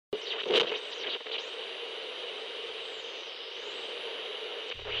Good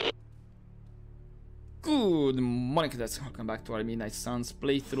morning, cadets. Welcome back to our Midnight Suns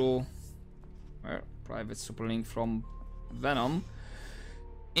playthrough. Private superlink from Venom.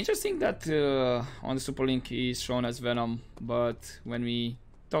 Interesting that on the superlink he is shown as Venom, but when we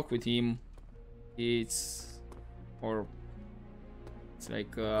talk with him, it's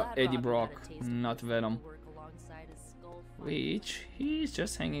like Eddie Brock, not Venom. Which he's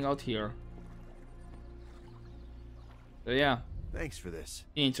just hanging out here. So yeah. Thanks for this.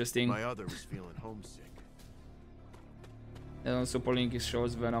 Interesting. My other was feeling homesick. And on superlink it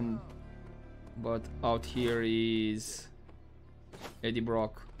shows Venom, but out here is Eddie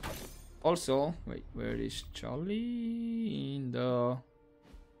Brock. Also, wait, where is Charlie? In the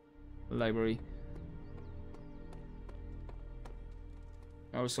library.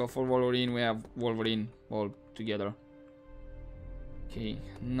 Also for Wolverine we have Wolverine all together. Okay,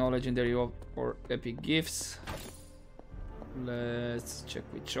 no legendary or epic gifts. Let's check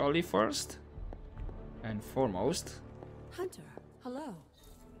with Charlie first and foremost. Hunter, hello.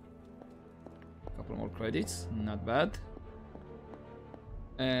 Couple more credits, not bad.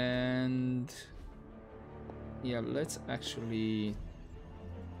 And yeah, let's actually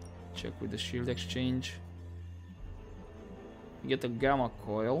check with the shield exchange. Get a gamma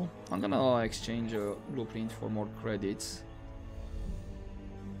coil. I'm gonna exchange a blueprint for more credits.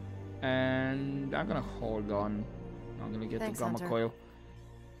 And I'm gonna hold on. I'm gonna get the gamma coil.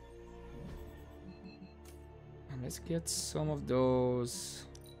 And let's get some of those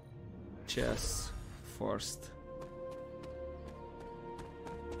chests first.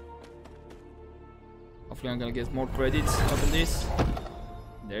 Hopefully I'm gonna get more credits out of this.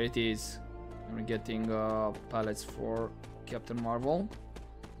 There it is. We're getting pallets for Captain Marvel.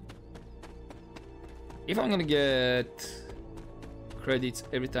 If I'm gonna get credits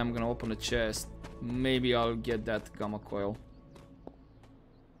every time I'm gonna open a chest, maybe I'll get that gamma coil.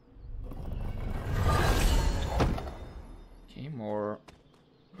 Okay, more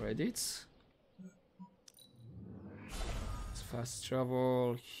credits. Let's fast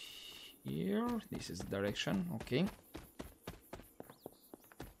travel here. This is the direction, okay.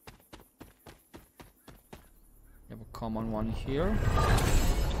 We have a common one here.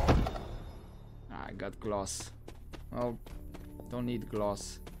 I got gloss. Well, don't need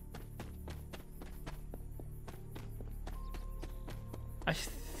gloss. I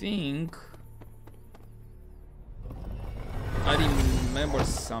think I remember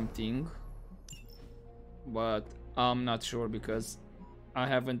something, but I'm not sure because I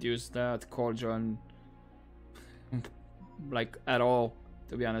haven't used that cauldron like at all,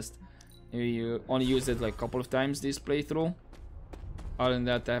 to be honest. You only used it like a couple of times this playthrough. Other than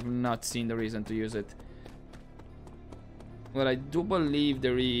that, I have not seen the reason to use it. Well, I do believe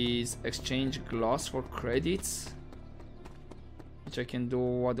there is exchange gloss for credits, which I can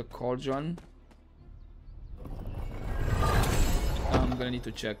do at the cauldron. I'm gonna need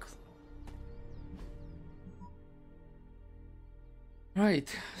to check. Right,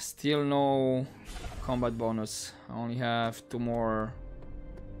 still no combat bonus. I only have 2 more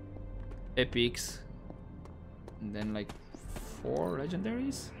epics and then like 4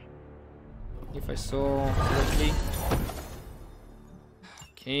 legendaries, if I saw correctly.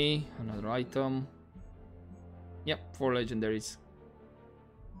 Okay, another item. Yep, 4 legendaries.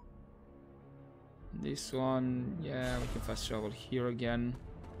 This one, yeah, we can fast travel here again.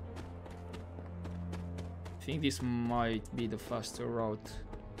 I think this might be the faster route.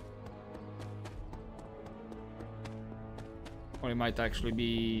 Or it might actually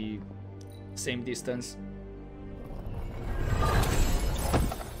be same distance.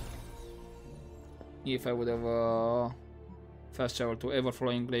 If I would have fast travel to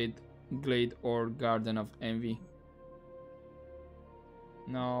Ever-Flowing Glade or Garden of Envy.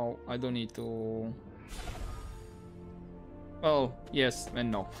 No, I don't need to. Well, yes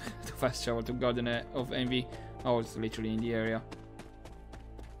and no. To fast travel to Garden of Envy, I was literally in the area.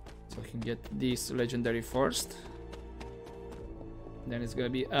 So I can get this legendary first. Then it's gonna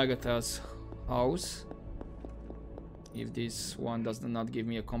be Agatha's house. If this one does not give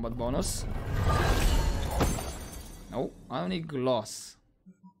me a combat bonus. No, I don't need gloss.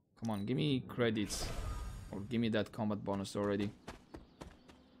 Come on, give me credits. Or give me that combat bonus already.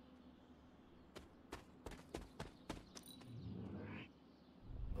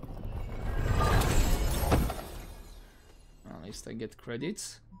 At least I get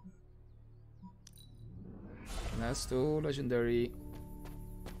credits. Last 2 legendary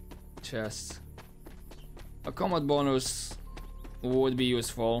chests. A combat bonus would be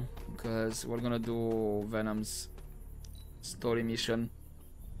useful because we're gonna do Venom's story mission.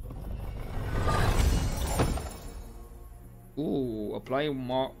 Ooh, apply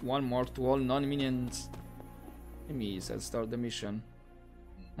one more to all non-minions enemies and start the mission.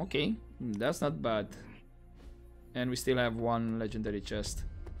 Okay, that's not bad. And we still have one legendary chest.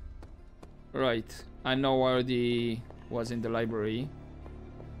 Right, I know I already was in the library.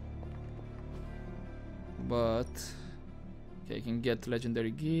 But okay, I can get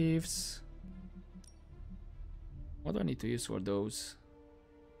legendary gifts. What do I need to use for those?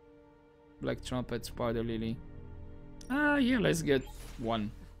 Black trumpet, spider lily. Ah, yeah, let's get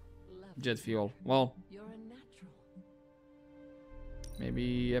one. Jet fuel. Well, You're a natural.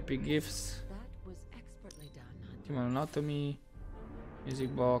 maybe epic gifts. That was expertly done, Hunter. Human anatomy.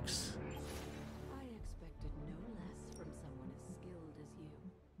 Music box. I expected no less from someone as skilled as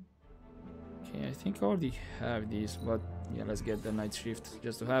you. Okay, I think I already have these, but yeah, let's get the night shift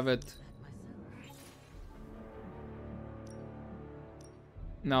just to have it. That myself.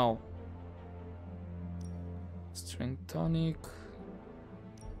 Now, strength tonic.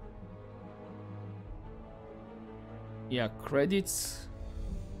 Yeah, credits.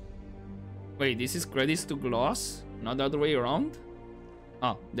 Wait, this is credits to gloss, not the other way around?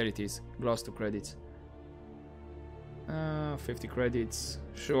 Ah, there it is. Gloss to credits. 50 credits.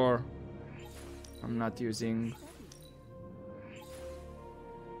 Sure. I'm not using.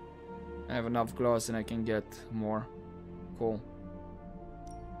 I have enough gloss and I can get more. Cool.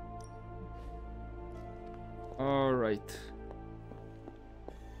 Alright.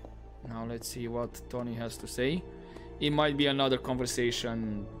 Now let's see what Tony has to say. It might be another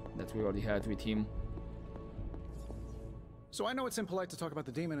conversation that we already had with him. So I know it's impolite to talk about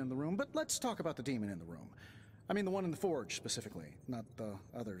the demon in the room, but let's talk about the demon in the room. I mean the one in the forge, specifically, not the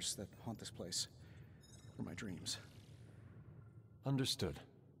others that haunt this place. Or my dreams. Understood.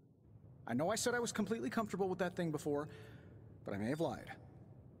 I know I said I was completely comfortable with that thing before, but I may have lied.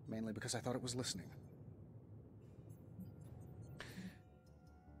 Mainly because I thought it was listening.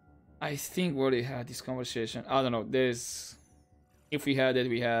 I think we already had this conversation. I don't know. There's, if we had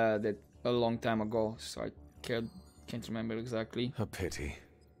it a long time ago. So I can't remember exactly. A pity.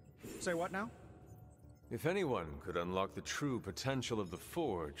 Say what now? If anyone could unlock the true potential of the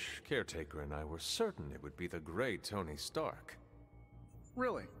Forge, Caretaker and I were certain it would be the great Tony Stark.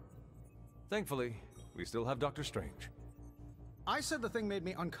 Really? Thankfully, we still have Doctor Strange. I said the thing made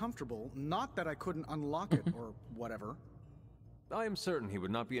me uncomfortable, not that I couldn't unlock it or whatever. I am certain he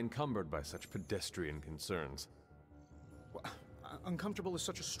would not be encumbered by such pedestrian concerns. Well, uncomfortable is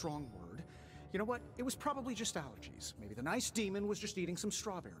such a strong word. You know what? It was probably just allergies. Maybe the nice demon was just eating some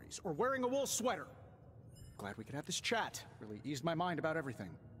strawberries or wearing a wool sweater. Glad we could have this chat. Really eased my mind about everything.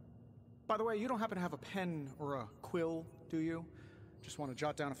 By the way, you don't happen to have a pen or a quill, do you? Just want to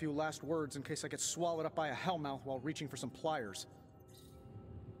jot down a few last words in case I get swallowed up by a hellmouth while reaching for some pliers.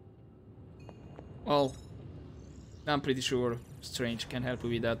 Well, I'm pretty sure Strange can help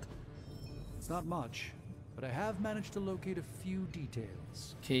you with that. It's not much, but I have managed to locate a few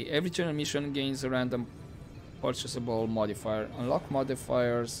details. Okay, every general mission gains a random purchasable modifier. Unlock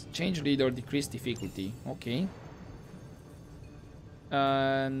modifiers, change leader, decrease difficulty. Okay.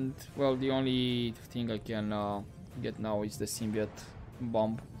 And, well, the only thing I can get now is the symbiote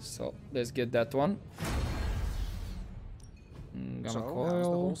bomb. So, let's get that one. Gamma So, how's the coil.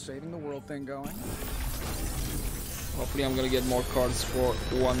 whole saving the world thing going? Hopefully I'm gonna get more cards for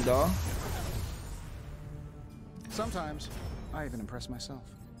Wanda. Sometimes, I even impress myself.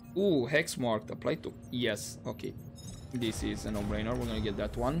 Ooh, hex marked. Apply to... Yes, okay. This is a no-brainer. We're gonna get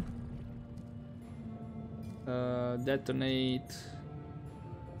that one. Detonate.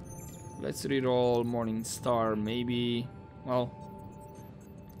 Let's reroll Morning Star. Maybe... Well...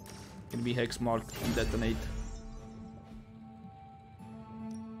 Can be hex marked and detonate.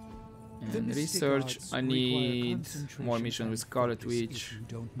 And research. I need more missions with Scarlet Witch.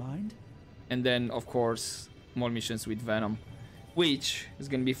 Don't mind. And then, of course, more missions with Venom. Which is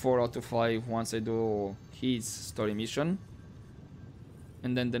gonna be 4 out of 5 once I do his story mission.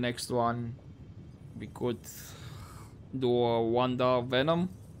 And then the next one, we could do a Wanda Venom.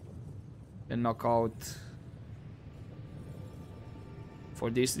 And knock out for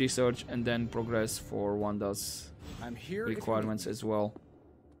this research and then progress for Wanda's I'm here if you requirements as well.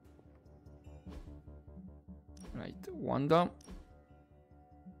 Right, Wanda.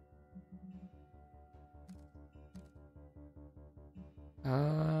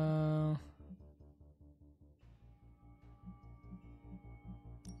 Yeah,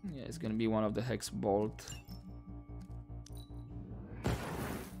 it's gonna be one of the hex bolt.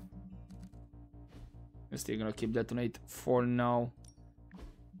 I'm still gonna keep detonate for now.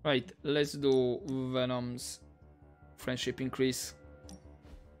 Right, let's do Venom's friendship increase.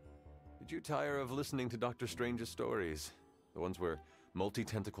 Did you tire of listening to Doctor Strange's stories? The ones where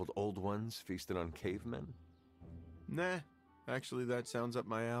multi-tentacled old ones feasted on cavemen? Nah, actually that sounds up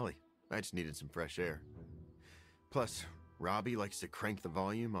my alley. I just needed some fresh air. Plus, Robbie likes to crank the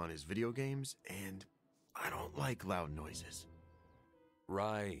volume on his video games, and I don't like loud noises.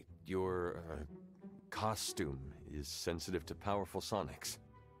 Right, your costume is sensitive to powerful sonics.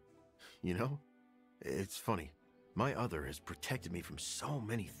 You know, it's funny. My other has protected me from so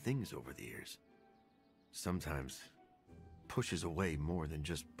many things over the years. Sometimes pushes away more than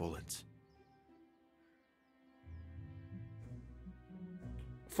just bullets.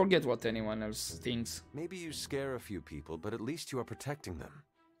 Forget what anyone else thinks. Maybe you scare a few people, but at least you are protecting them.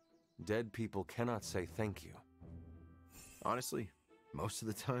 Dead people cannot say thank you. Honestly, most of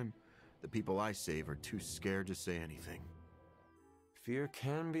the time, the people I save are too scared to say anything. Fear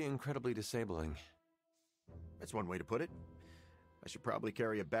can be incredibly disabling. That's one way to put it. I should probably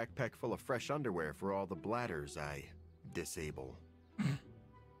carry a backpack full of fresh underwear for all the bladders I disable.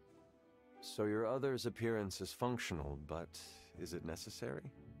 So your other's appearance is functional, but is it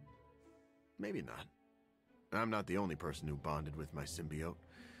necessary? Maybe not. I'm not the only person who bonded with my symbiote.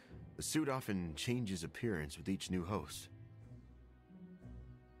 The suit often changes appearance with each new host.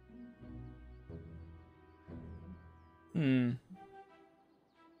 You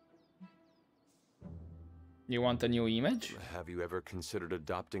want a new image? Have you ever considered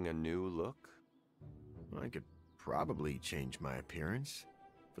adopting a new look? I could probably change my appearance,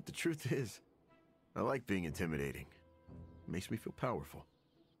 but the truth is, I like being intimidating. It makes me feel powerful.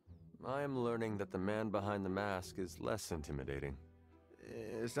 I am learning that the man behind the mask is less intimidating.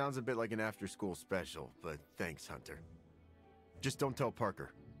 It sounds a bit like an after-school special, but thanks, Hunter. Just don't tell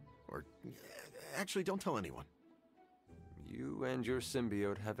Parker. Or, actually, don't tell anyone. You and your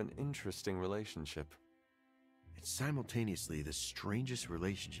symbiote have an interesting relationship. It's simultaneously the strangest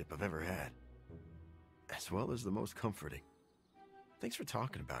relationship I've ever had, as well as the most comforting. Thanks for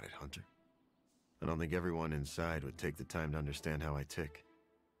talking about it, Hunter. I don't think everyone inside would take the time to understand how I tick.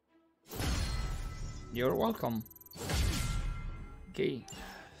 You're welcome. Okay,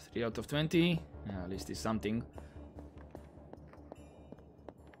 3 out of 20. At least it's something.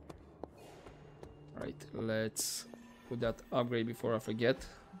 Right, let's put that upgrade before I forget.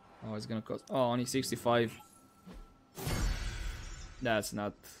 Oh, it's gonna cost. Oh, only 65. That's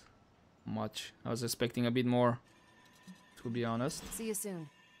not much. I was expecting a bit more, to be honest. See you soon.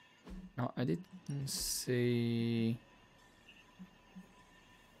 No, I didn't say.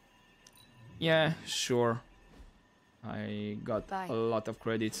 Yeah, sure. I got Bye. a lot of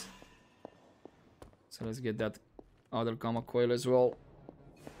credits. So let's get that other gamma coil as well.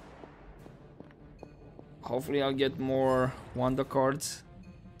 Hopefully I'll get more Wanda cards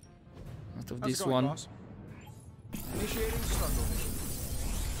out of How's it this going, one. boss? Initiating struggle mission.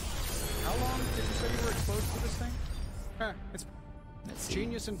 How long did you say you were exposed to this thing? It's Let's see.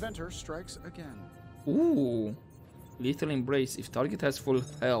 genius inventor strikes again. Ooh, lethal embrace. If target has full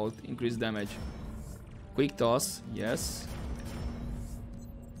health, increase damage. Quick toss, yes.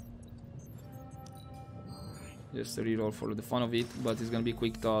 Just a reroll for the fun of it, but it's gonna be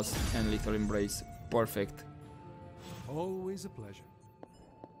quick toss and lethal embrace. Perfect. Always a pleasure.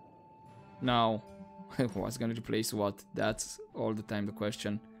 Now, what's gonna replace what? That's all the time the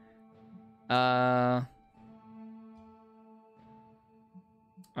question.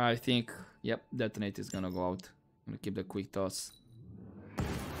 I think, yep, detonate is gonna go out. I'm gonna keep the quick toss.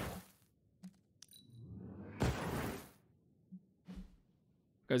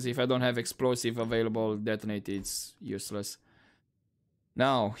 Because if I don't have explosive available, detonate is useless.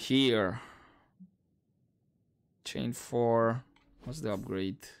 Now, here. Chain 4. What's the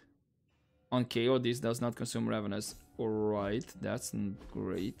upgrade? On KO, this does not consume Ravenous. Alright, that's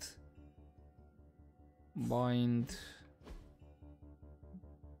great. Bind.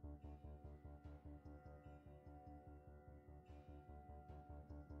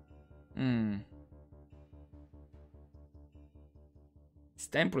 It's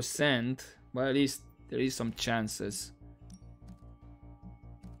 10%, but at least there is some chances.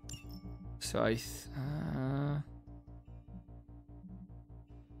 So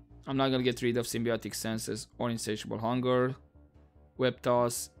I'm not gonna get rid of symbiotic senses or insatiable hunger. Web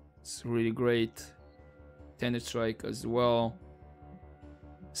toss, it's really great. Tender strike as well.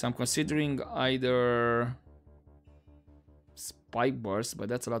 So I'm considering either spike burst, but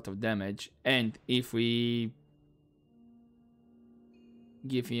that's a lot of damage. And if we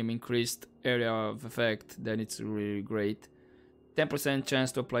give him increased area of effect, then it's really great. 10%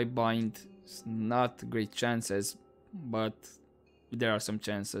 chance to apply bind. It's not great chances, but there are some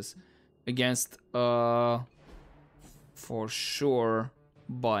chances against for sure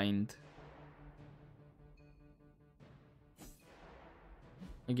bind.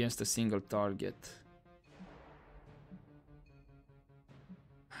 against a single target.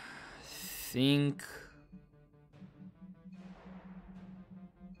 Think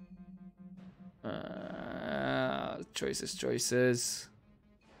choices.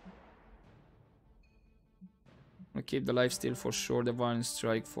 I'll keep the lifesteal for sure, the violent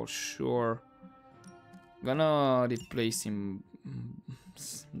strike for sure. Gonna replace him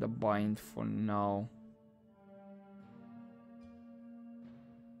the bind for now.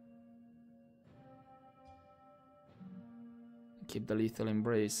 Keep the lethal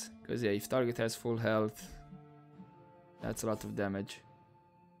embrace, because yeah, if target has full health, that's a lot of damage.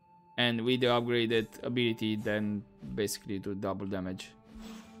 And with the upgraded ability, then basically do double damage.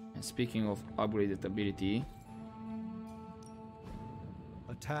 And speaking of upgraded ability,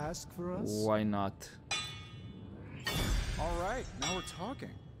 A task for us? why not? All right, now we're talking.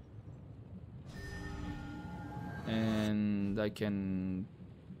 And I can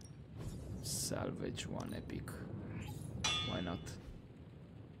salvage one epic. Why not?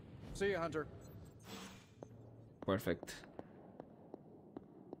 See ya, Hunter. Perfect.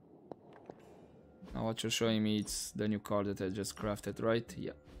 Now what you're showing me, it's the new card that I just crafted, right?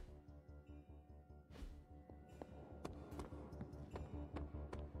 Yeah.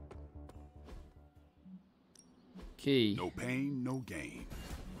 Okay. No pain, no gain.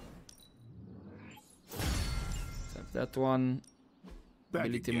 Have that one. Back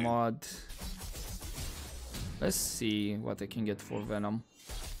Ability again. mod. Let's see what I can get for Venom.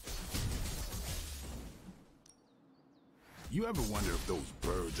 You ever wonder if those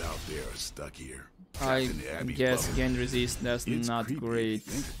birds out there are stuck here? I trapped in the Abbey guess bubble? Gain Resist, that's It's not creepy if you great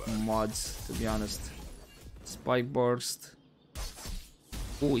think about it. mods, to be honest. Spike Burst.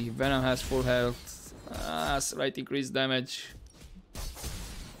 Ooh, Venom has full health. Slight increased damage.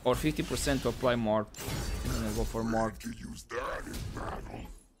 Or 50% to apply Marked. I'm gonna go for Marked. To use that in battle.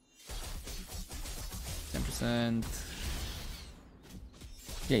 10%.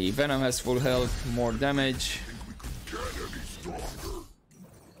 Yeah, Venom has full health, more damage. We could get any stronger.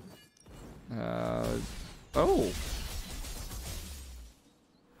 Oh.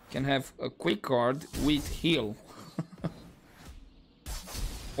 Can have a quick card with heal.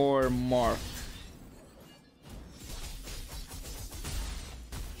 Or Marked.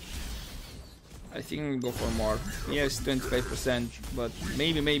 I think I'll go for Marked. Yes, 25%, but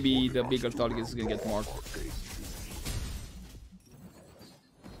maybe the bigger target is gonna get Marked.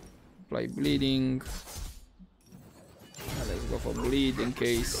 Apply bleeding. Let's go for bleed in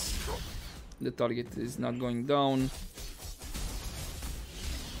case the target is not going down.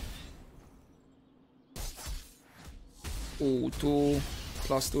 Ooh, 2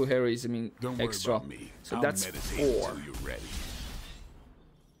 plus 2 heroism Don't worry extra. about me. So I'll that's meditate 4. until you're ready.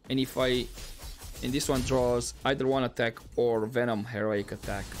 And if I... And this one draws either one attack or Venom heroic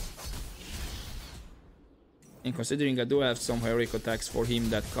attack. And considering I do have some heroic attacks for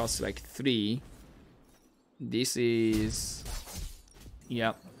him that cost like 3, this is...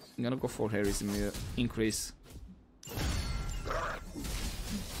 Yeah, I'm gonna go for heroism increase.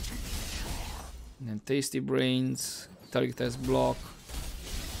 And then Tasty Brains, target has block.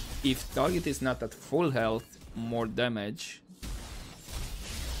 If target is not at full health, more damage.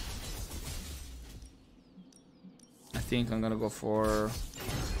 I think I'm gonna go for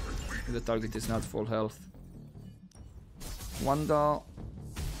the target is not full health. Wanda,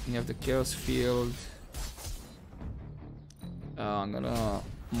 you have the Chaos Field. I'm gonna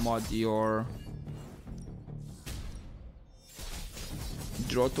mod your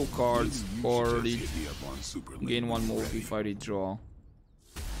draw 2 cards You or should just hit me up on Super gain Link 1 when you're move ready. if I redraw.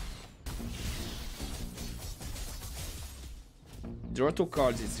 Draw 2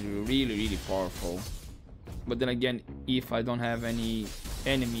 cards is really powerful. But then again, if I don't have any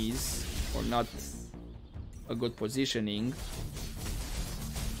enemies or not a good positioning,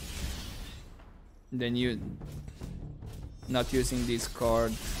 then you not using this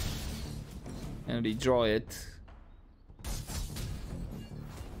card and redraw it.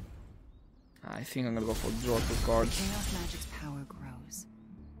 I think I'm gonna go for draw 2 cards. Chaos magic's power grows.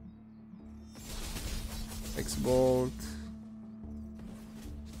 X-Bolt.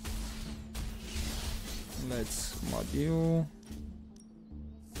 Let's mod you.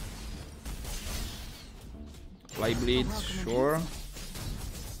 Fly Bleed, sure.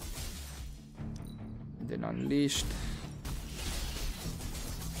 And then Unleashed.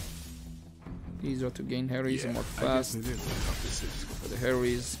 These are to gain heroism more I guess fast. it is a tough decision. For the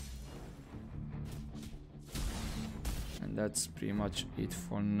Harrys. And that's pretty much it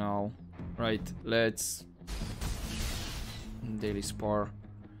for now. Right, let's daily spar.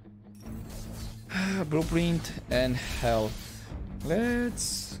 Blueprint and health.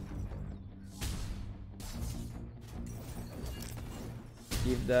 Let's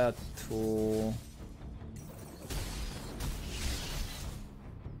give that to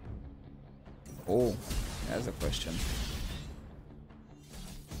oh, that's a question.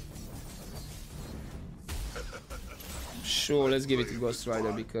 Sure, let's give it to Ghost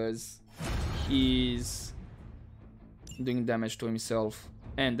Rider because he's doing damage to himself,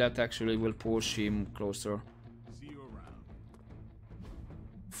 and that actually will push him closer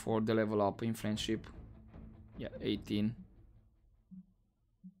for the level up in friendship. Yeah, 18.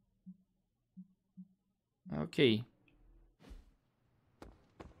 Okay.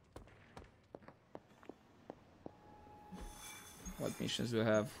 What missions do we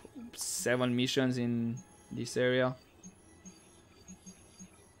have? 7 missions in this area.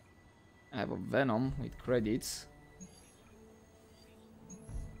 I have a Venom with credits.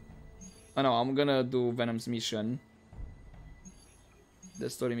 Oh no, I'm gonna do Venom's mission. The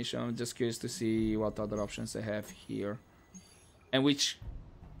story mission. I'm just curious to see what other options I have here. And which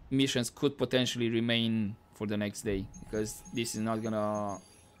missions could potentially remain for the next day. Because this is not gonna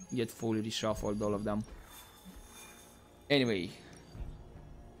get fully reshuffled, all of them. Anyway.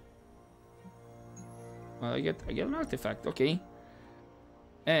 Well, I get an artifact, okay.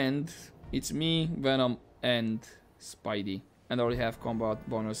 And it's me, Venom, and Spidey. And I already have combat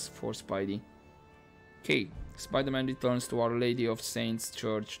bonus for Spidey. Okay, Spider-Man returns to Our Lady of Saints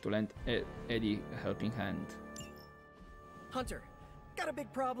Church to lend Eddie a helping hand. Hunter, got a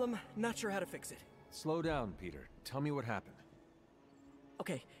big problem, not sure how to fix it. Slow down, Peter. Tell me what happened.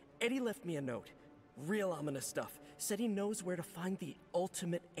 Okay, Eddie left me a note. Real ominous stuff. Said he knows where to find the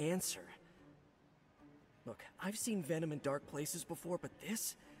ultimate answer. Look, I've seen Venom in dark places before, but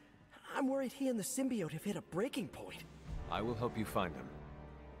this? I'm worried he and the symbiote have hit a breaking point. I will help you find him.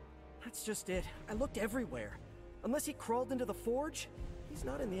 That's just it. I looked everywhere. Unless he crawled into the forge, he's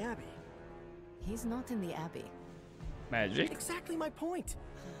not in the Abbey. He's not in the Abbey. Magic? Exactly my point.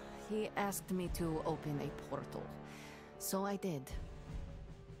 He asked me to open a portal, so I did.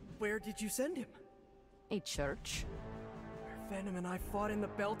 Where did you send him? A church? Where Venom and I fought in the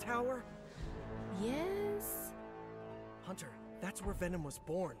bell tower? Yes? Hunter, that's where Venom was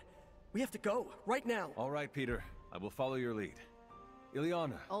born. We have to go, right now. All right, Peter. I will follow your lead.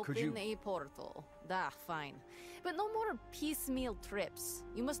 Ileana, could you... Open a portal. Fine. But no more piecemeal trips.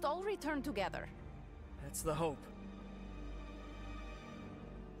 You must all return together. That's the hope.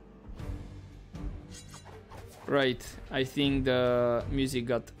 Right, I think the music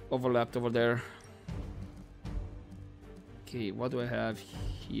got overlapped over there. Okay, what do I have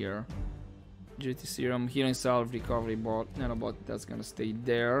here? GT Serum, Healing Salve, Recovery Bot, Nanobot, that's gonna stay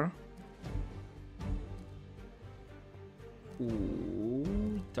there.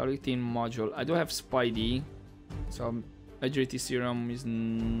 Ooh, Targeting Module. I do have Spidey, so Agility Serum is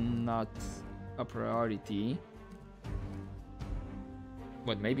not a priority.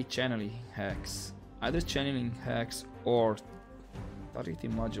 But maybe Channeling Hex. Either Channeling Hex or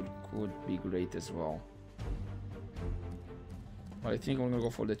Targeting Module could be great as well. But I think I'm gonna go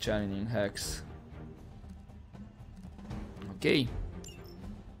for the Channeling Hex. Okay.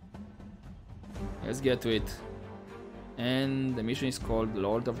 Let's get to it. And the mission is called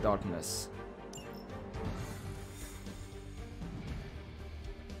Lord of Darkness.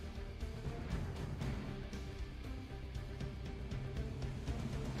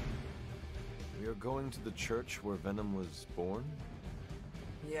 We are going to the church where Venom was born?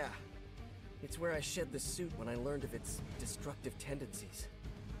 Yeah. It's where I shed the suit when I learned of its destructive tendencies.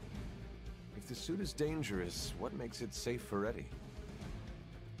 If the suit is dangerous, what makes it safe for Eddie?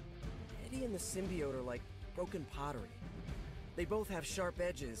 Eddie and the symbiote are like broken pottery. They both have sharp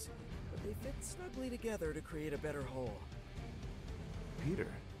edges, but they fit snugly together to create a better whole. Peter,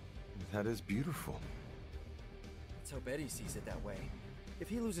 that is beautiful. Let's hope Eddie sees it that way. If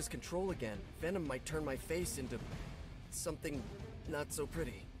he loses control again, Venom might turn my face into... something not so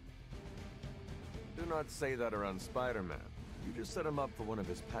pretty. Do not say that around Spider-Man. You just set him up for one of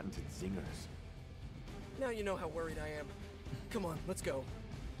his patented zingers. Now you know how worried I am. Come on, let's go.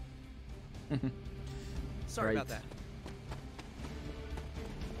 Sorry about that.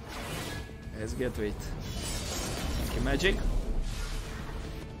 Let's get to it. Thank you, Magic.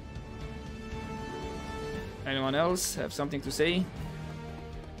 Anyone else have something to say?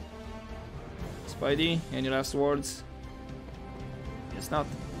 Spidey, any last words? Guess not.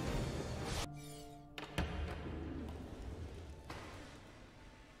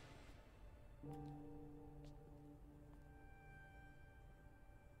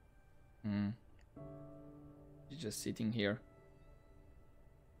 He's just sitting here.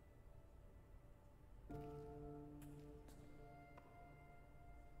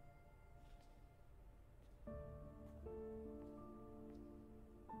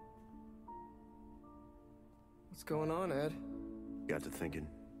 What's going on, Ed? Got to thinking.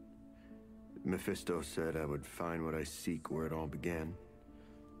 Mephisto said I would find what I seek where it all began.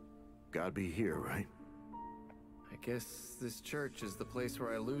 Gotta be here, right? I guess this church is the place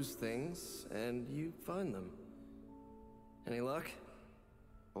where I lose things, and you find them. Any luck?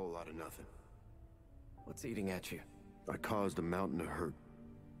 Whole lot of nothing. What's eating at you? I caused a mountain of hurt.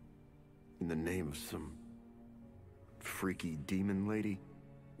 In the name of some freaky demon lady.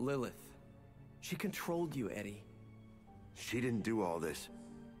 Lilith. She controlled you, Eddie. She didn't do all this.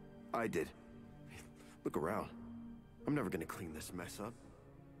 I did. Look around. I'm never gonna clean this mess up.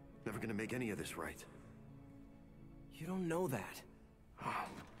 Never gonna make any of this right. You don't know that.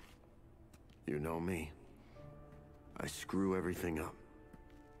 You know me. I screw everything up.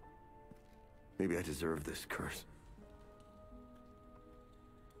 Maybe I deserve this curse.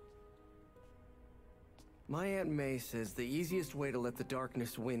 My Aunt May says the easiest way to let the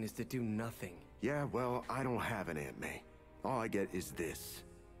darkness win is to do nothing. Yeah, well, I don't have an Aunt May. All I get is this.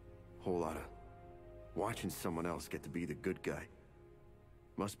 Whole lot of watching someone else get to be the good guy.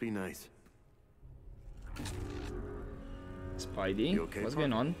 Must be nice. Spidey, You okay, what's Parker?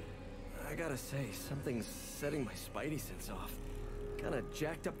 going on? I gotta say, something's setting my spidey sense off. Kinda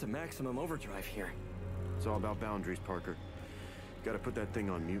jacked up to maximum overdrive here. It's all about boundaries, Parker. Gotta put that thing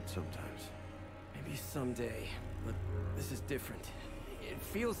on mute sometimes. Maybe someday, but this is different. It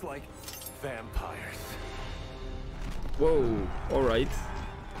feels like vampires. Whoa, alright.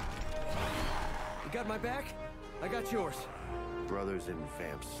 You got my back? I got yours. Brothers in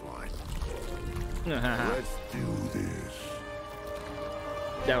vamp slime. That Let's do this.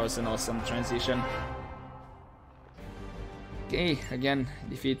 was an awesome transition. Okay, again,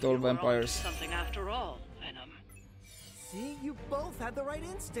 defeat all vampires. Something after all, Venom. See, you both had the right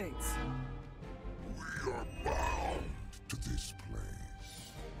instincts. We are bound to this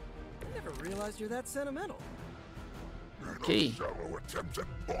place. I never realized you're that sentimental. Okay. In a shallow attempt at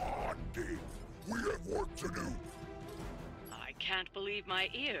bonding, we have work to do. I can't believe my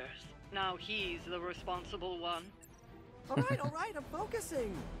ears. Now he's the responsible one. All right, I'm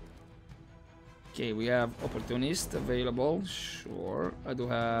focusing. Okay, we have Opportunist available. Sure. I do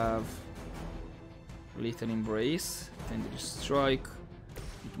have Lethal Embrace, Tender Strike,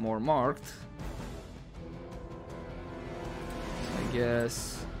 bit more marked. So I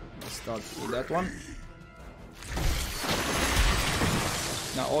guess let's start with that one.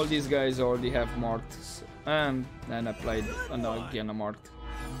 Now all these guys already have marked, and then applied again a marked.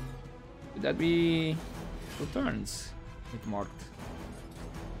 Would that be 2 turns with marked?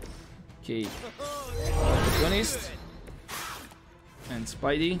 Okay, Opportunist and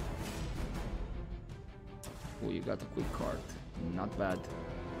Spidey. Oh, you got a quick card. Not bad.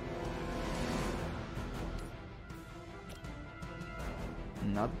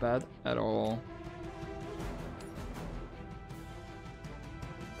 Not bad at all.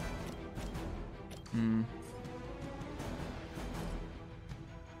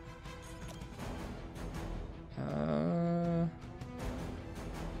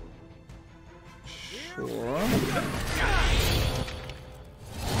 Sure.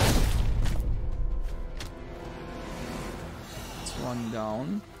 It's one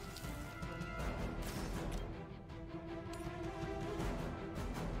down.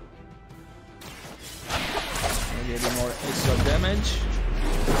 Maybe a bit more extra damage.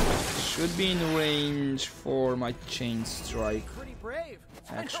 Should be in range for my chain strike. Pretty brave.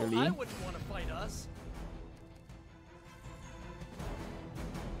 Actually. I wouldn't want to fight us.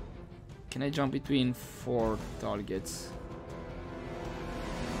 Can I jump between 4 targets?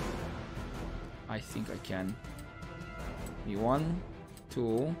 I think I can. Maybe 1,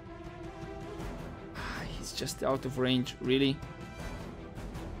 2. He's just out of range, really?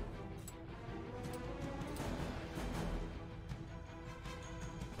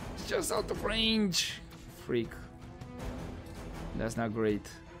 He's just out of range! Freak. That's not great.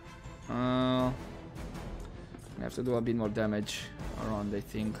 I have to do a bit more damage around, I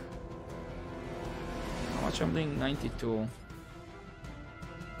think. How much I'm doing? 92.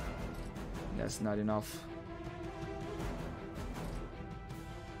 That's not enough.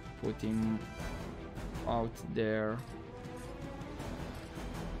 Put him out there.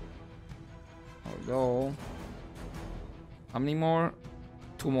 Although, how many more?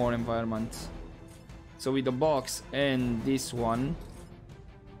 2 more environments. So with the box and this one,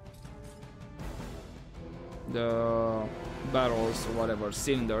 the barrels or whatever,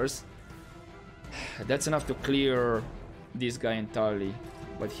 cylinders, that's enough to clear this guy entirely,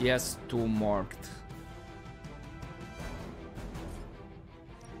 but he has 2 marked.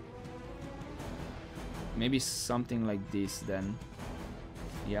 Maybe something like this then.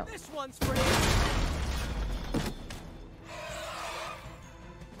 Yeah. This one's for you.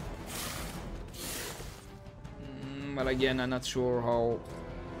 Well, again, I'm not sure how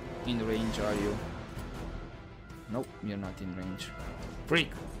in range are you. Nope, you're not in range.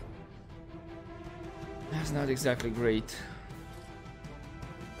 Freak! That's not exactly great.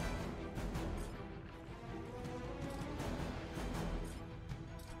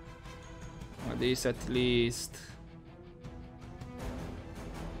 Well, this at least.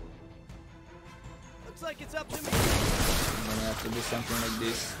 Looks like it's up to me. I'm gonna have to do something like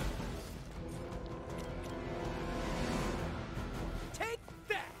this. Take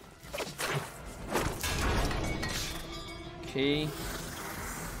that. Okay.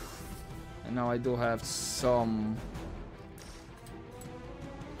 And now I do have some.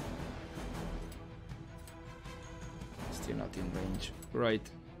 Still not in range. Right.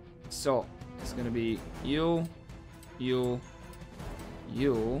 So it's gonna be you, you,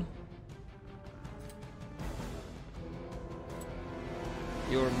 you.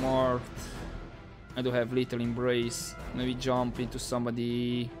 You're marked. I do have little embrace. Maybe jump into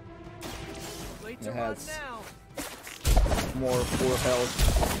somebody that has more full health.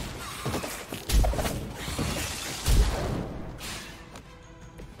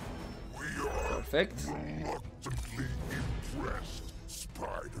 Perfect. Reluctantly impressed,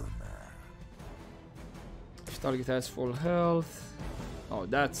 Spider-Man. If target has full health. Oh,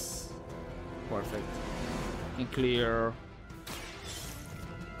 that's perfect. Can clear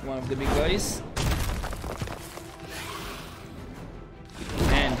one of the big guys.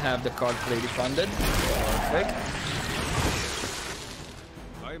 And have the card play defunded. Perfect.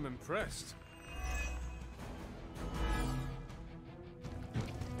 I am impressed.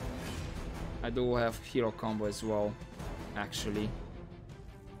 I do have hero combo as well, actually.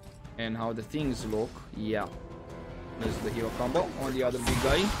 And how the things look, yeah. There's the hero combo on the other big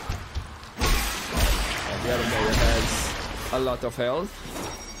guy. The other guy has a lot of health.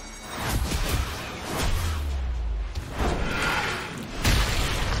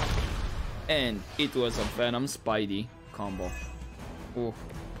 And it was a Venom Spidey combo. Oh,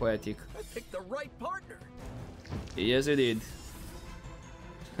 poetic. I picked the right partner. Yes, it did.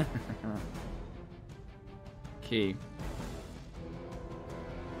 Okay.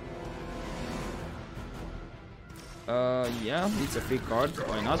 Yeah, it's a free card.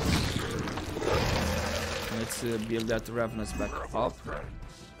 Why not? Let's build that Ravenous back up.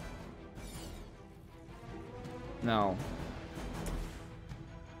 Now,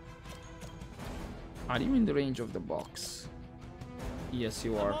 are you in the range of the box? Yes,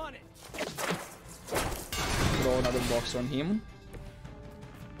 you are. Throw another box on him.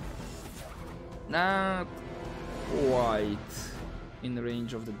 Not quite in the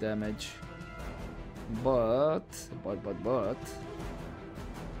range of the damage, but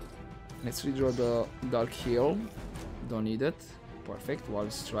let's redraw the Dark Heal. Don't need it. Perfect. Wall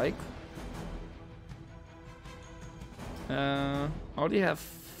Strike. I already have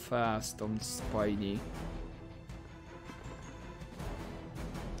fast on Spidey.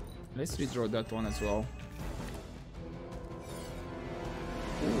 Let's redraw that one as well.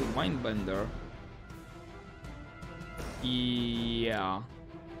 Ooh, Mindbender. Yeah.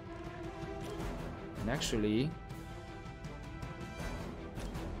 And actually,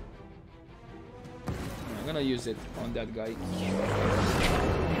 I'm gonna use it on that guy.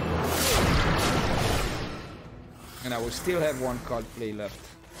 And I will still have one card play left.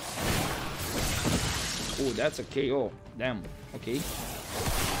 Oh, that's a KO. Damn. Okay.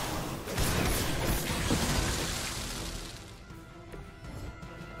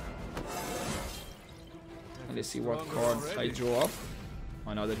 Let's see what card I draw up.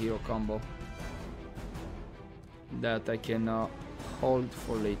 Another hero combo that I can hold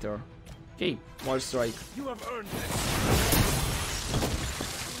for later. Okay, Wall Strike. You have earned this.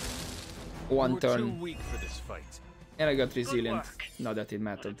 One Too turn. weak for this fight. And I got Resilient. work. Not that it But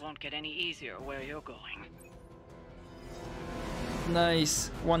mattered. it won't get any easier where you're going.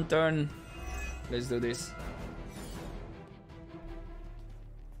 Nice. One turn. Let's do this.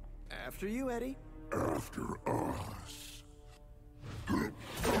 After you, Eddie. After us.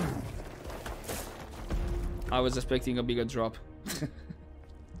 I was expecting a bigger drop.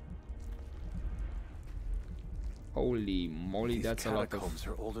 Holy moly, These that's a lot of... catacombs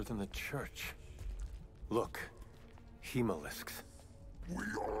are older than the church. Look, hemolisks. We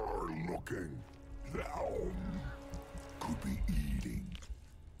are looking. The helm could be eating.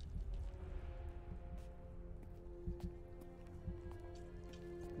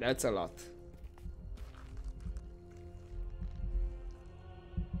 That's a lot.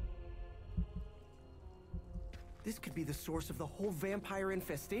 This could be the source of the whole vampire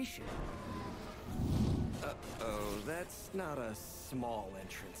infestation. Uh-oh, that's not a small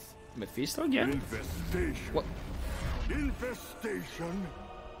entrance. Mephisto again? Infestation. What? Infestation?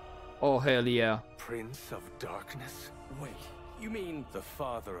 Oh, hell yeah. Prince of Darkness? Wait, you mean... The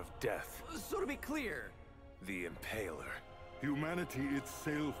father of death. So to be clear... The Impaler. Humanity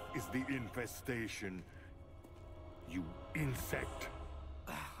itself is the infestation. You insect.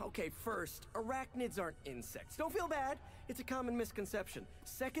 Okay, first, arachnids aren't insects. Don't feel bad. It's a common misconception.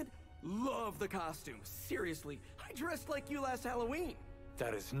 Second, love the costume. Seriously, I dressed like you last Halloween.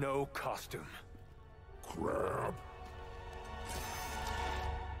 That is no costume. Crab.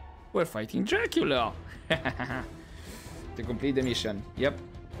 We're fighting Dracula. To complete the mission. Yep.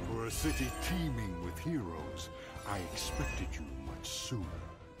 For a city teeming with heroes, I expected you much sooner.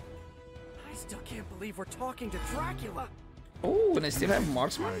 I still can't believe we're talking to Dracula. Oh, and I still have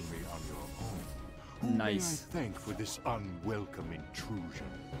marksman? Find me on your own. Who Nice. may I thank for this unwelcome intrusion?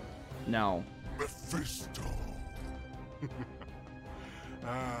 Now. Mephisto.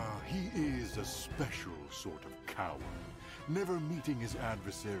 He is a special sort of coward, never meeting his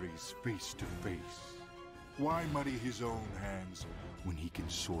adversaries face to face. Why muddy his own hands when he can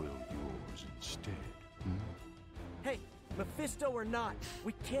soil yours instead? Hey, Mephisto or not,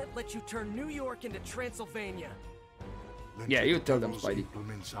 we can't let you turn New York into Transylvania. Let Yeah, your you tell them, devil's Spidey.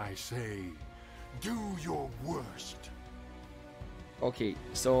 implements, I say, do your worst. Okay,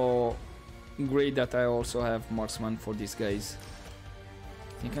 so great that I also have marksman for these guys.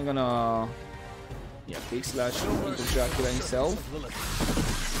 I think I'm gonna quick slash into Dracula himself.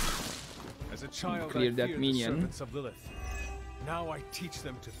 As a child, Clear I that feared minion. the servants of Lilith. Now I teach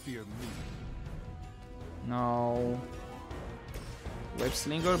them to fear me. Now web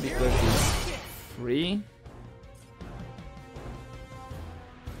slinger because he's free.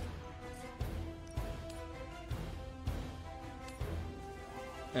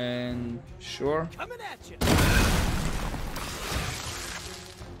 And sure, Coming at you.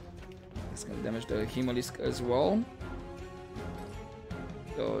 it's gonna damage the Hemolisk as well.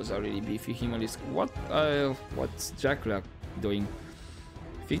 Those are really beefy Hemolisk. What's Dracula doing?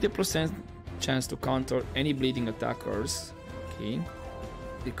 50% chance to counter any bleeding attackers. Okay.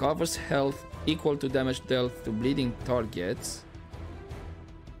 Recovers health equal to damage dealt to bleeding targets.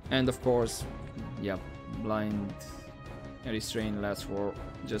 And of course, yeah, blind and restrain lasts for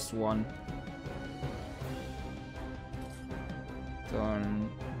just one turn,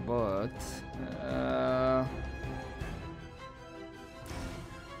 but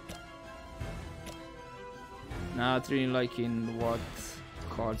not really liking what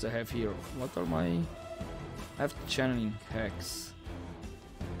cards I have here. What are my... I have channeling hex.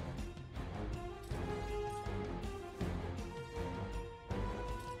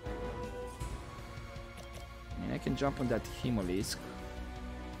 I can jump on that Hemolisk.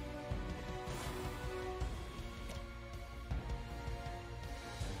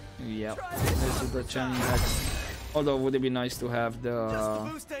 Yeah, this is the channeling hex. Although would it be nice to have Just the the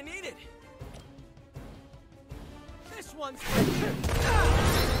boost I needed. This one's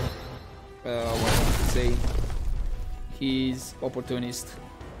what to say? He's opportunist.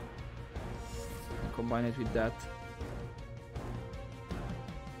 And combine it with that.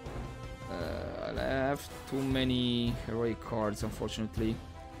 I have too many heroic cards, unfortunately.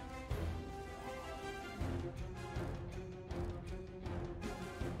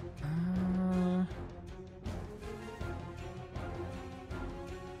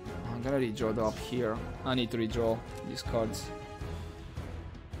 I'm gonna redraw the up here. I need to redraw these cards.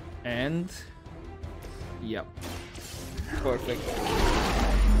 And yep, perfect.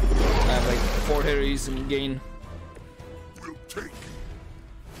 I have like 4 heroism gain. We'll take it.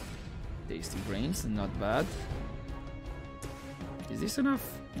 Tasty brains, not bad. Is this enough?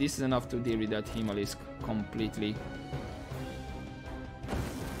 This is enough to deal with that Hemolisk completely.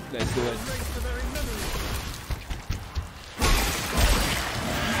 Let's do it.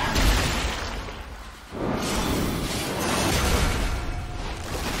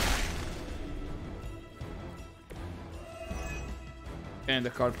 And the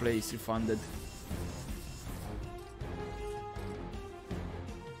card play is refunded.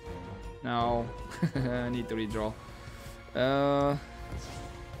 Now I need to redraw. Yeah.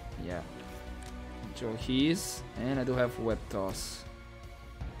 Draw his, and I do have web toss.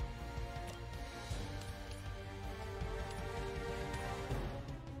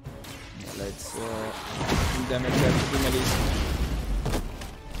 Yeah, let's damage that Hemolisk.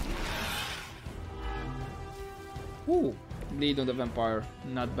 Ooh, bleed on the vampire,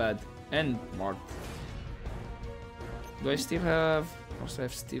 not bad. And marked. Do I still have? Also, I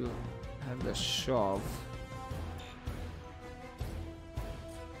still have the shove.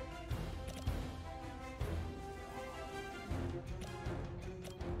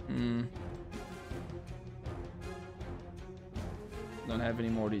 Don't have any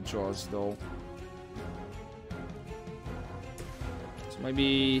more redraws though. So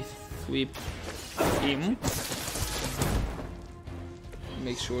maybe sweep him.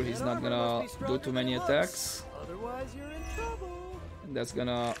 Make sure he's not gonna do too many attacks. Otherwise, you're in trouble. And that's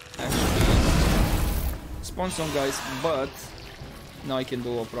gonna actually spawn some guys, but now I can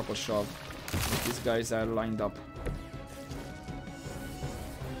do a proper shove. These guys are lined up.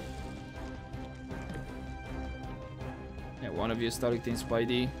 Yeah, one of you is targeting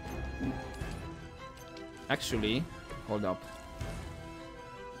Spidey. Actually, hold up.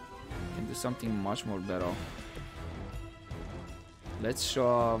 I can do something much more better. Let's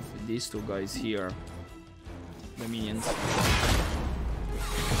shove these two guys here. The minions.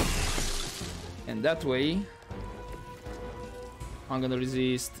 And that way, I'm gonna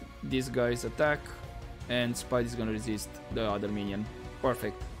resist this guy's attack, and Spidey's gonna resist the other minion.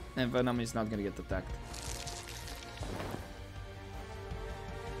 Perfect. And Venom is not gonna get attacked.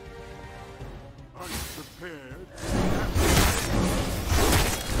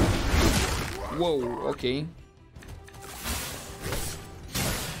 Whoa, okay.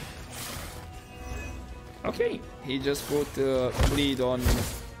 Okay, he just put bleed on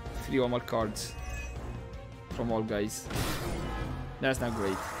 3 armor cards from all guys. That's not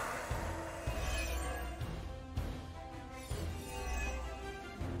great.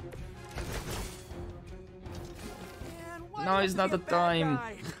 No, it's not the time.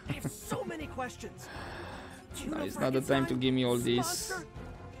 I have so many questions. No, it's not the time to give me all this.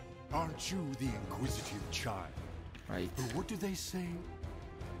 Aren't you the inquisitive child? Right. But what do they say?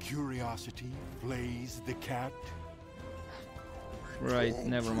 Curiosity flays the cat? Right,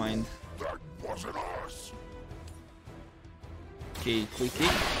 never mind. That wasn't us. Okay, quick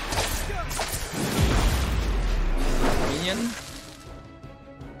kick. Minion.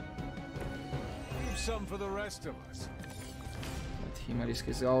 Leave some for the rest of us. Let him risk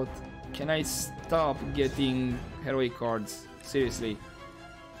is out. Can I stop getting heroic cards? Seriously.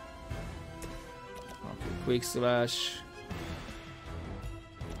 Okay, quick slash.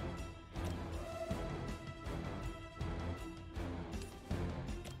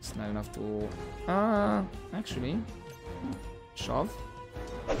 It's not enough to... actually... Shove.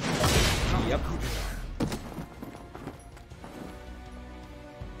 Yep.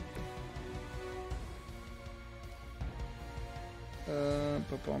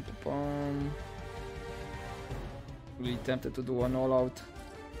 Really tempted to do an all-out.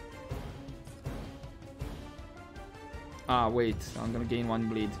 Ah, wait, I'm gonna gain 1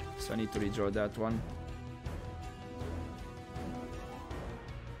 bleed, so I need to redraw that one.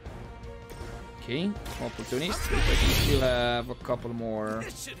 Okay, opportunist, because we still have a couple more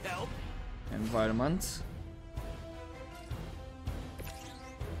environments.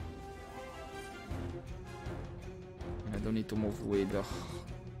 I don't need to move with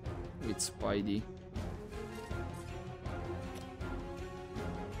Spidey.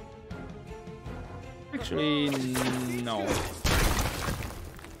 Actually, no.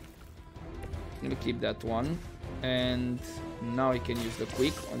 I'm gonna keep that one, and now I can use the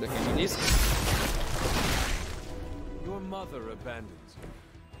quick on the Heminis. Your mother abandons you.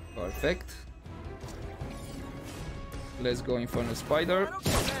 Perfect. Let's go Inferno Spider.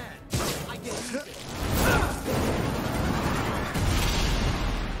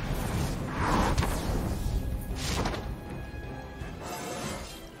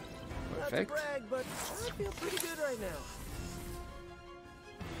 Perfect. But I feel pretty good right now.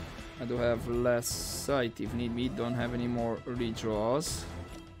 I do have less sight if need be. Don't have any more redraws.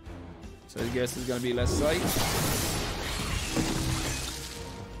 So I guess it's gonna be less sight.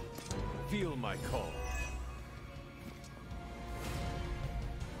 Feel my call.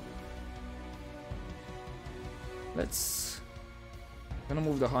 Let's... gonna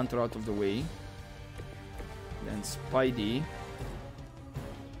move the Hunter out of the way. Then Spidey.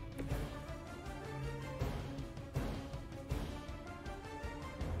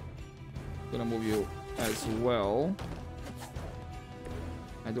 Gonna move you as well.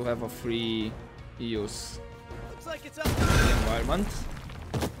 I do have a free use. Looks like it's up. Environment.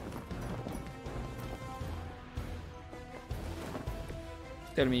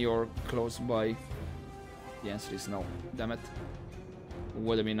 Tell me you're close by. The answer is no. Damn it.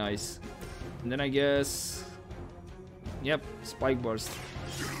 Would have been nice. And then I guess... Yep, Spike Burst.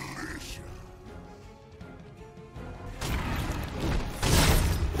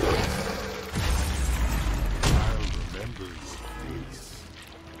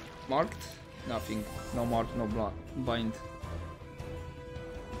 Marked? Nothing. No mark, no bind.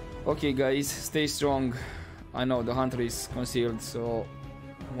 Okay guys, stay strong. I know the hunter is concealed, so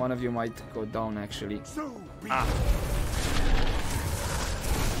one of you might go down actually.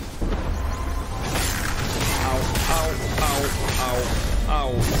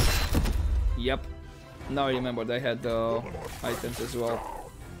 Ow. Yep. Now I remembered I had the items as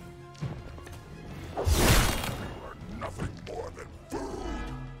well. Nothing more than food.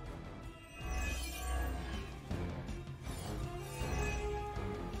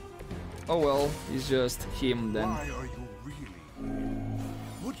 Oh well, it's just him then. Why are you really?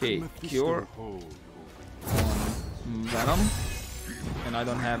 What Okay, can Mephisto cure hold? Venom. And I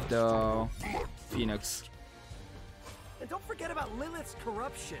don't have the Phoenix. And don't forget about Lilith's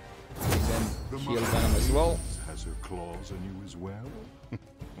corruption. Then heal Venom as well. Has her claws on you as well?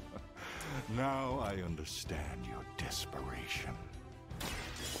 Now I understand your desperation.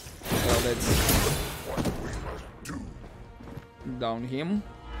 So let's down him.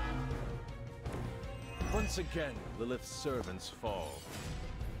 Once again, Lilith's servants fall.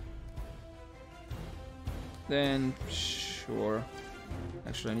 Then sure.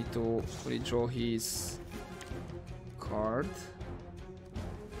 Actually I need to redraw his card.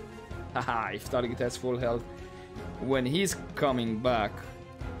 Haha, if target has full health. When he's coming back,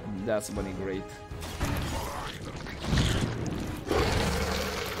 that's bunny great.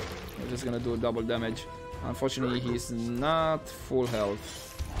 I'm just gonna do double damage. Unfortunately, he's not full health.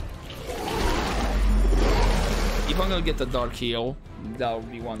 If I'm gonna get a dark heal, that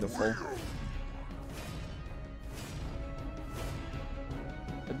would be wonderful.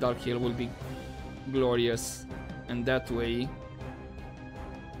 A dark heal will be glorious, and that way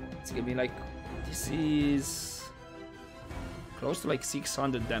it's gonna be like, this is close to like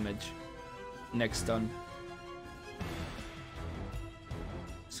 600 damage next turn.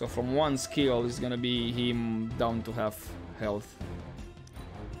 So from one skill it's gonna be him down to half health.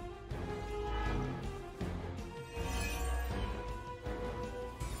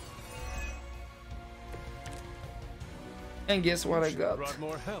 And guess what I got? Brought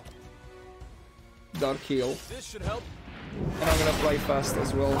more help. Dark heal. This should help. And I'm gonna fly fast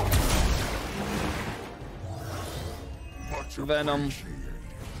as well. Venom.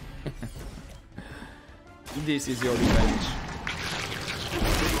 This is your revenge.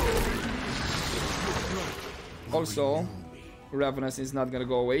 Also, Ravenous is not gonna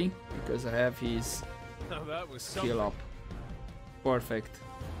go away because I have his Now that was something. heal up. Perfect.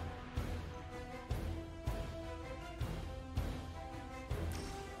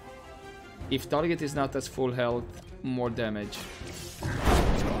 If target is not as full health, more damage.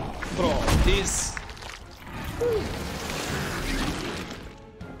 Bro, this...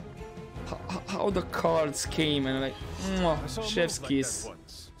 How the cards came and like... I saw a chef's move like kiss. that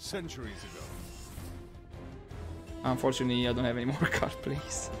once, centuries ago. Unfortunately, I don't have any more card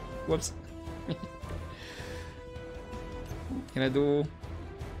plays. Whoops. Can I do...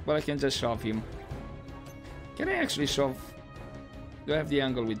 But I can just shove him. Can I actually shove... Do I have the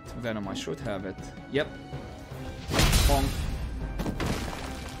angle with Venom? I should have it. Yep. Bonk.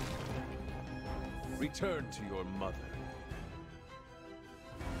 Return to your mother.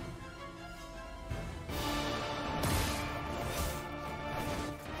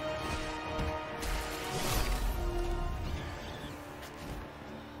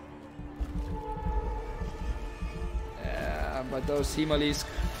 Yeah, but those Himalis,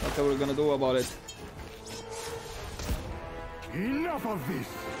 what are we gonna do about it? Enough of this!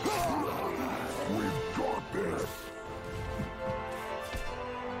 We've got this!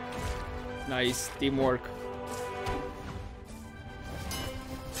 Nice teamwork.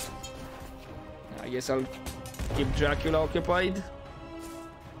 I guess I'll keep Dracula occupied.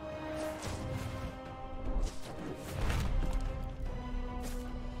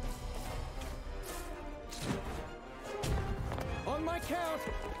 On my count!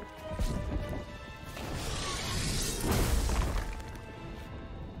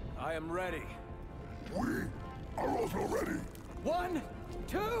 I am ready. We are also ready! 1,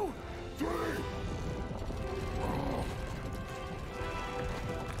 2... 3!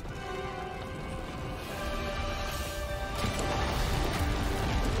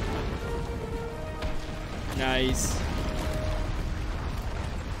 Nice.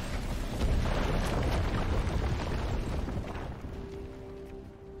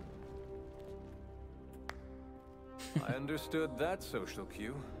 I understood that social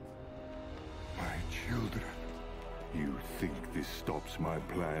cue. My children, you think this stops my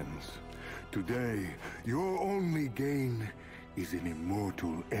plans? Today, your only gain is an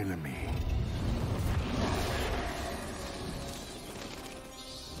immortal enemy.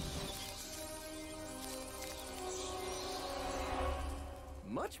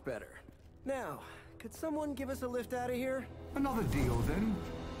 Much better. Now, could someone give us a lift out of here? Another deal, then?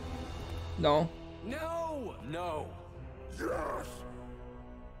 No. No! No. Yes!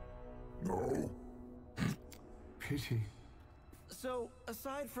 No? pity. So,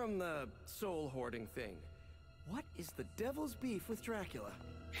 aside from the soul hoarding thing, what is the devil's beef with Dracula?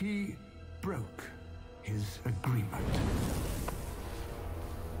 He broke his agreement.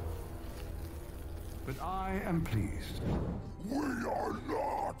 But I am pleased. We are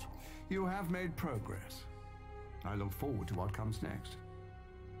not! You have made progress. I look forward to what comes next.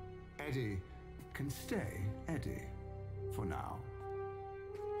 Eddie can stay Eddie for now.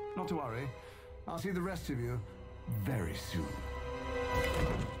 Not to worry, I'll see the rest of you very soon.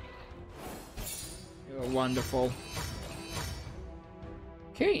 You're wonderful.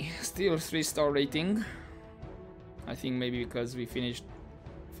 Okay, still 3-star rating. I think maybe because we finished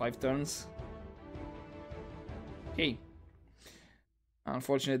 5 turns. Okay.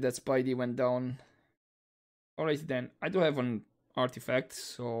 Unfortunately that Spidey went down. Alright then, I do have an artifact,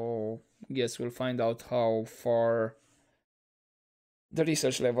 so I guess we'll find out how far the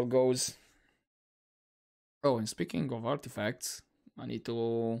research level goes. Oh, and speaking of artifacts, I need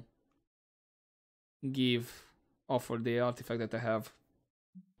to offer the artifact that I have.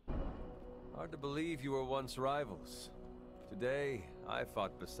 Hard to believe you were once rivals. Today, I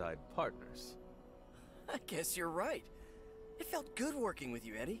fought beside partners. I guess you're right. It felt good working with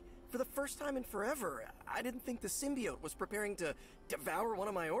you, Eddie. For the first time in forever, I didn't think the symbiote was preparing to devour one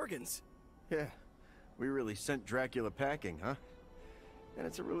of my organs. Yeah, we really sent Dracula packing, huh? And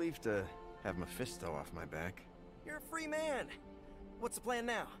it's a relief to have Mephisto off my back. You're a free man. What's the plan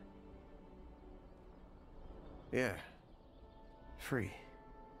now? Yeah. Free.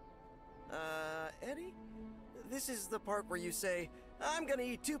 Eddie? This is the part where you say, I'm gonna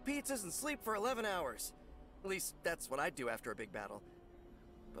eat 2 pizzas and sleep for 11 hours. At least, that's what I'd do after a big battle.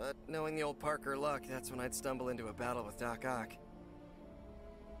 But knowing the old Parker luck, that's when I'd stumble into a battle with Doc Ock.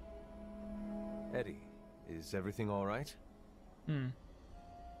 Eddie, is everything all right?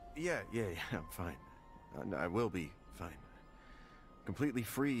 Yeah, I'm fine. I will be fine. Completely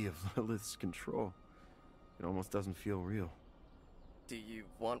free of Lilith's control. It almost doesn't feel real. Do you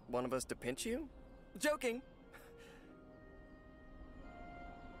want one of us to pinch you? Joking!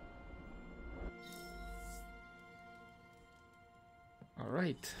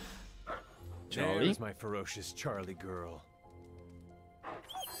 Alright. Charlie? There's my ferocious Charlie girl.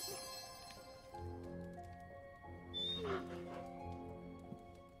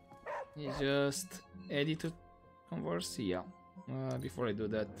 Is just Eddie to converse? Yeah. Before I do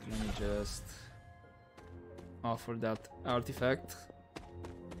that, let me just offer that artifact.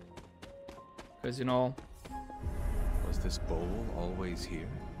 Because, you know... Was this bowl always here?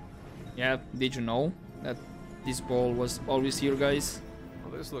 Yeah, did you know that this bowl was always here, guys?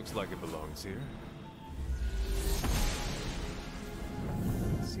 Well, this looks like it belongs here.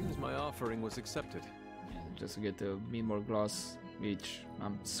 Seems my offering was accepted. Yeah, just to get a bit more glass, which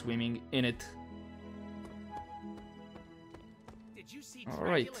I'm swimming in it. Did you see All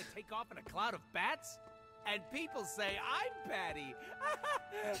Dracula right. take off in a cloud of bats? And people say I'm Patty.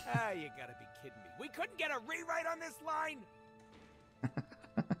 Ah, you gotta be kidding me. We couldn't get a rewrite on this line?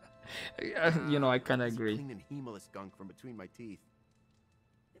 You know, I kinda agree. Cleaning hemoly gunk from between my teeth.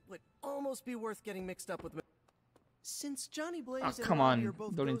 It would almost be worth getting mixed up with me. Since Johnny Blaze and come Robbie on, are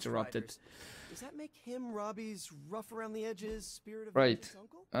both don't Ghost interrupt Riders, it. does that make him Robbie's rough around the edges spirit of Right. his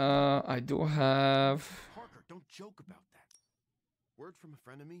uncle? I do have... Parker, don't joke about that. Word from a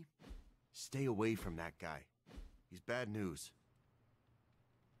friend of me? Stay away from that guy. He's bad news.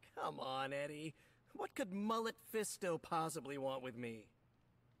 Come on, Eddie. What could Mullet Fisto possibly want with me?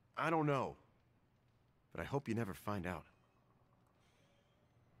 I don't know. But I hope you never find out.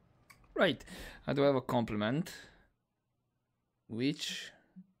 Right, I do have a compliment. Which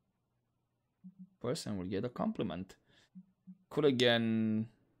person will get a compliment? Could again,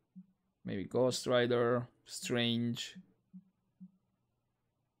 maybe Ghost Rider, Strange,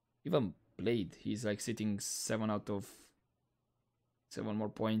 even Blade. He's like sitting 7 out of 7 more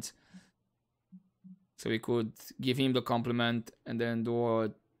points. So we could give him the compliment and then do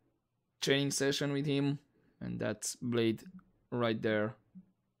a training session with him, and that's Blade right there.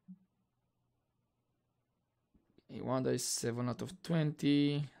 Wanda is 7 out of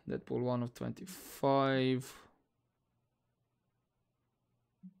 20. Deadpool 1 of 25.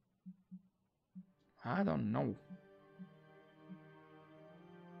 I don't know.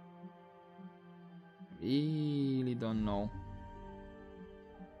 Really don't know.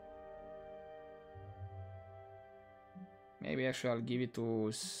 Maybe actually I'll give it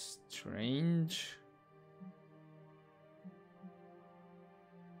to Strange.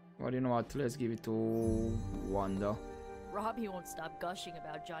 Well, you know what? Let's give it to Wanda. Robbie won't stop gushing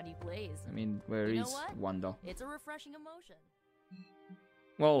about Johnny Blaze. I mean, where You know is what? Wanda? It's a refreshing emotion.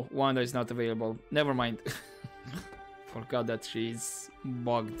 Well, Wanda is not available. Never mind. Forgot that she's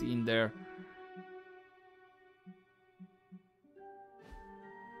bugged in there.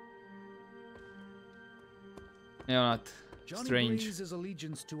 Yeah, not Johnny strange. Blaze's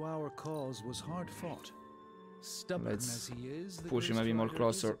allegiance to our cause was hard fought. Stubborn Let's as he is, the push him a bit Ghost more Rider is a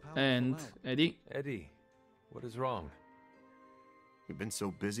closer. powerful And ally. Eddie? Eddie, what is wrong? You've been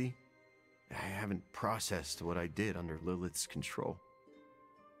so busy, I haven't processed what I did under Lilith's control.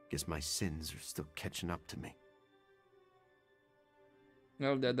 Guess my sins are still catching up to me.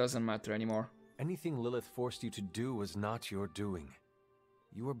 Well, that doesn't matter anymore. Anything Lilith forced you to do was not your doing.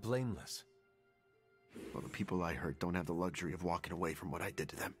 You were blameless. Well, the people I hurt don't have the luxury of walking away from what I did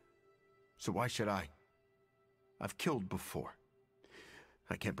to them. So why should I? I've killed before.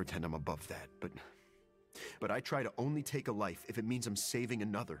 I can't pretend I'm above that, but I try to only take a life if it means I'm saving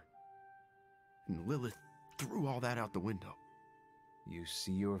another. And Lilith threw all that out the window. You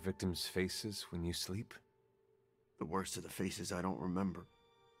see your victims' faces when you sleep? The worst of the faces I don't remember.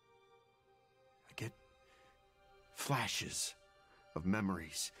 I get flashes of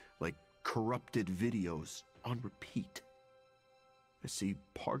memories, like corrupted videos on repeat. I see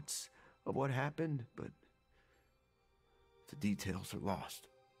parts of what happened, but the details are lost.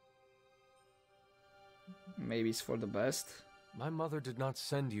 Maybe it's for the best. My mother did not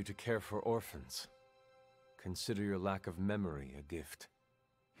send you to care for orphans. Consider your lack of memory a gift.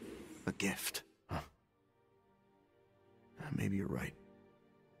 A gift, huh? Maybe you're right.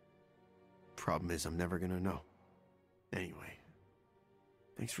 Problem is, I'm never gonna know. Anyway,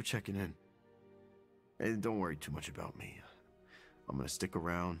 thanks for checking in. And don't worry too much about me. I'm gonna stick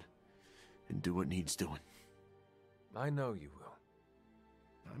around and do what needs doing. I know you will.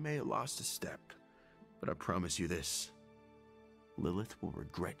 I may have lost a step, but I promise you this. Lilith will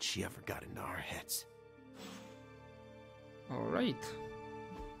regret she ever got into our heads. Alright.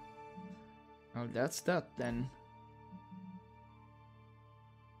 Well, that's that then.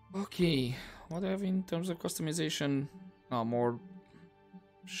 Okay, what do I have in terms of customization? More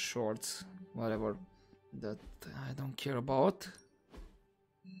shorts, whatever, that I don't care about.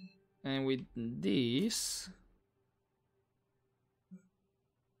 And with this,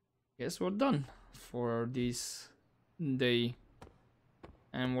 guess we're done for this day.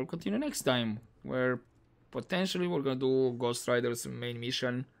 And we'll continue next time, where potentially we're gonna do Ghost Rider's main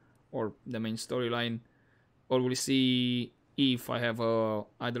mission, or the main storyline, or we'll see if I have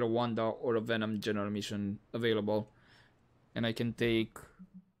either a Wanda or a Venom general mission available, and I can take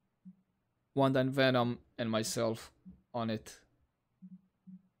Wanda and Venom and myself on it.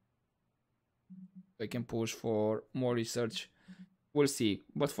 I can push for more research. We'll see.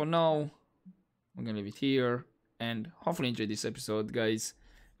 But for now, I'm gonna leave it here, and hopefully enjoy this episode, guys.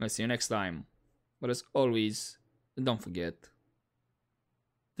 I'll see you next time. But as always, don't forget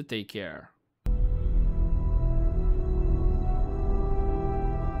to take care.